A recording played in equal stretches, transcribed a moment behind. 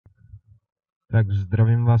Tak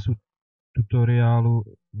zdravím vás u tutoriálu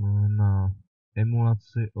na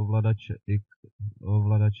emulaci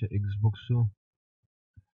ovladače Xboxu.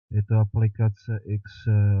 Je to aplikace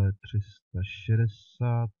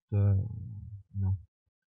x360. No,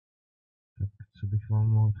 tak co bych vám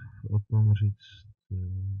mohl o tom říct?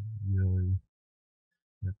 Joj,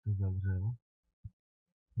 jak to zavřel?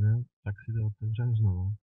 No, tak si to otevřem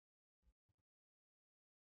znovu.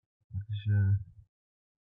 Takže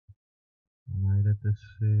najdete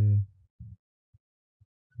si,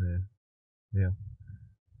 jo.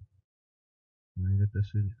 Najdete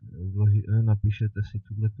si, napíšete si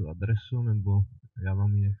tuto adresu, nebo já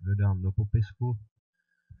vám ji dodám do popisku.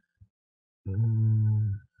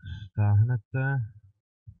 Stáhnete,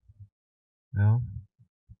 jo.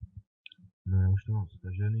 No já už to mám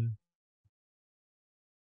stažený.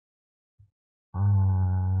 A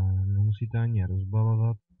nemusíte ani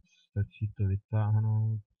rozbalovat, stačí to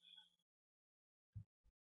vytáhnout.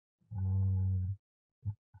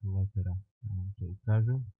 Takhle teda, já vám to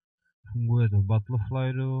ukážu. Funguje to v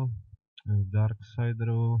Battleflightu, v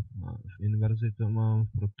Darksideru, v inverzi to mám,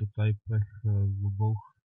 v prototypech v obou.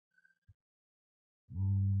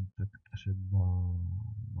 Tak třeba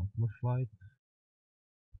Battleflight.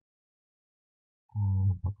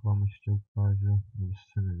 Pak vám ještě ukážu,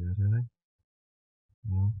 abyste mi věřili.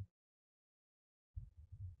 Jo.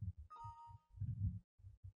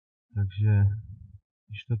 Takže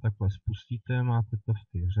když to takhle spustíte, máte to v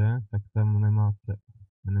té hře, tak tam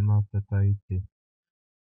nemáte tady ty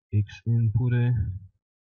X inputy.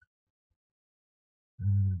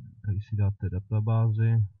 Tady si dáte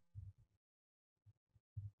databázi.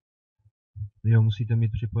 Jo, musíte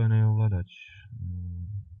mít připojený ovladač.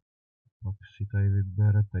 Pak si tady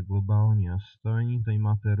vyberete globální nastavení. Tady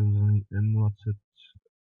máte různé emulace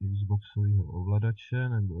Xboxového ovladače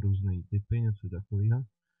nebo různé typy, něco takového.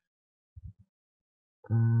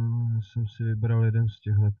 Jsem si vybral jeden z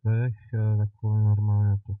těchto, takhle normálně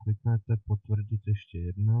na to kliknete, potvrdit ještě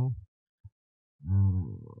jednou.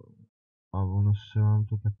 A ono se vám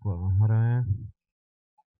to takhle nahraje.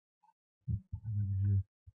 Takže,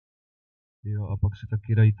 jo, a pak si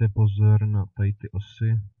taky dejte pozor na tady ty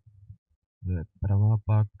osy. To je pravá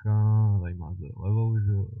páka, tady máte levou,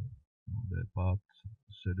 že jo, to je pád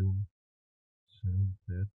 7,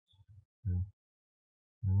 5, jo.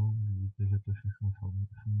 No, vidíte, že to všechno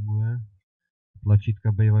funguje.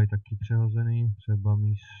 Tlačítka bývají taky přehozený, třeba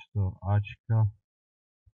místo Ačka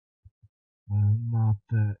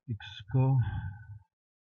máte X-ko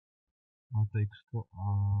a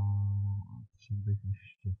co bych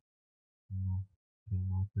ještě, no, tady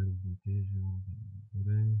máte různý ty, že jo,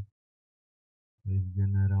 tady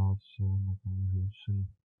generálce, no tam už jsem,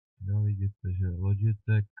 já vidíte, že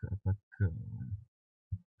Logitech a tak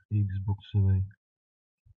Xboxový.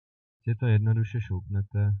 Je to jednoduše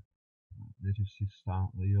šoupnete, když si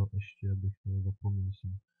jo, ještě abych to zapomněl,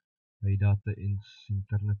 tady dáte z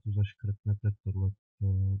internetu, zaškrtnete tohle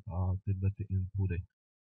a tyhle ty inputy.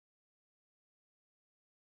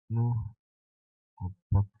 No, a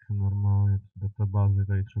pak normálně databáze,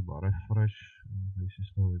 tady třeba refresh, tady si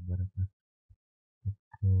z toho vyberete. Tak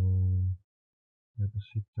je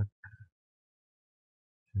asi tak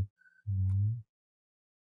všechno.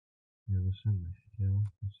 Já to jsem nechtěl,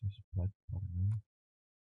 to se splet, pardon.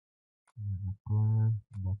 Nakonec,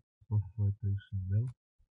 Battleflight, tady už jsem byl.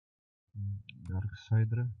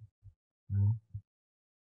 Darksider, jo.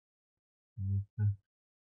 Vidíte.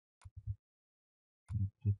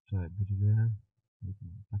 Toto je 2, tady to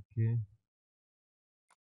mám taky.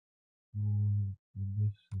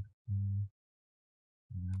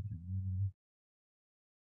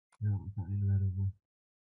 Jo, ta inverze.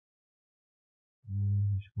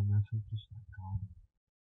 Víško, já jsem to stakal.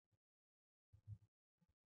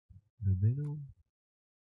 Dobinu?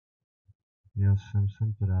 Já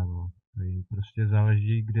jsem to dával. Tady prostě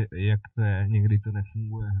záleží, kde, jak to je. Někdy to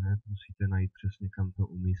nefunguje hned, musíte najít přesně, kam to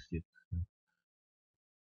umístit.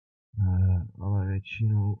 Ale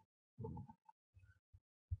většinou,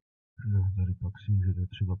 no tady pak si můžete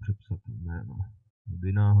třeba přepsat jméno.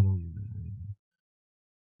 Kdyby náhodou někdo nevidí.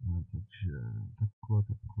 No, takže takhle.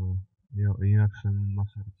 Jo, jinak jsem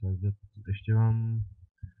maser.cz. Ještě vám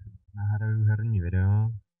nahraju herní video,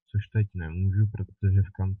 což teď nemůžu, protože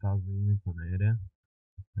v Camtasiu mi to nejede.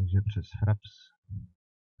 Takže přes Fraps.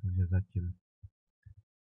 Takže zatím.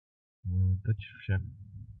 No, teď vše.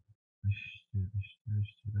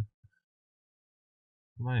 Ještě tak.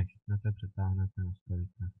 No, chytnete, přetáhnete,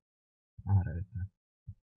 nastavíte a hrajete.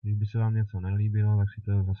 Když by se vám něco nelíbilo, tak si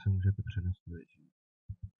to zase můžete přenastavit.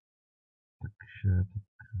 Takže tak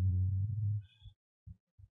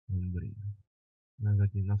dobrý. No,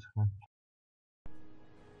 zatím naschle.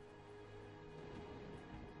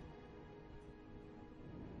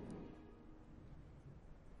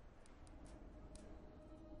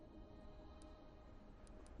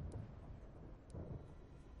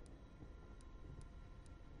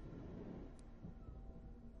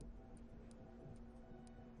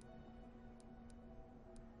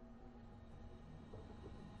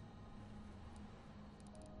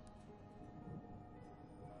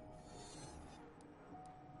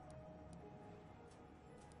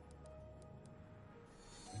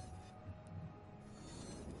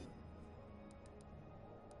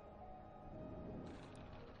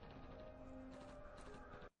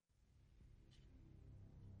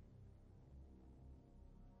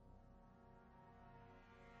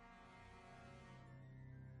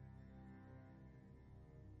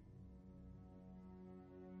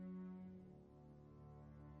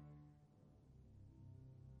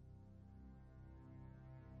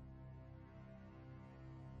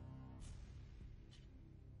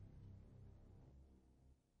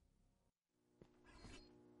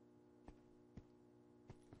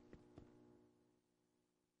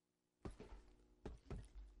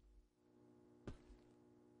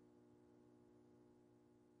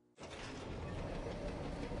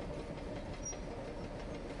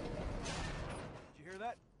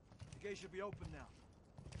 gate should be open now.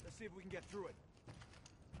 Let's see if we can get through it.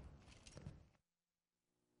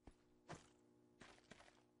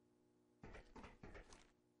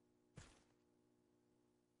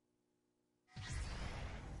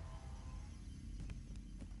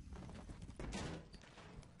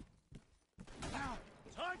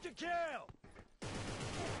 Time to kill!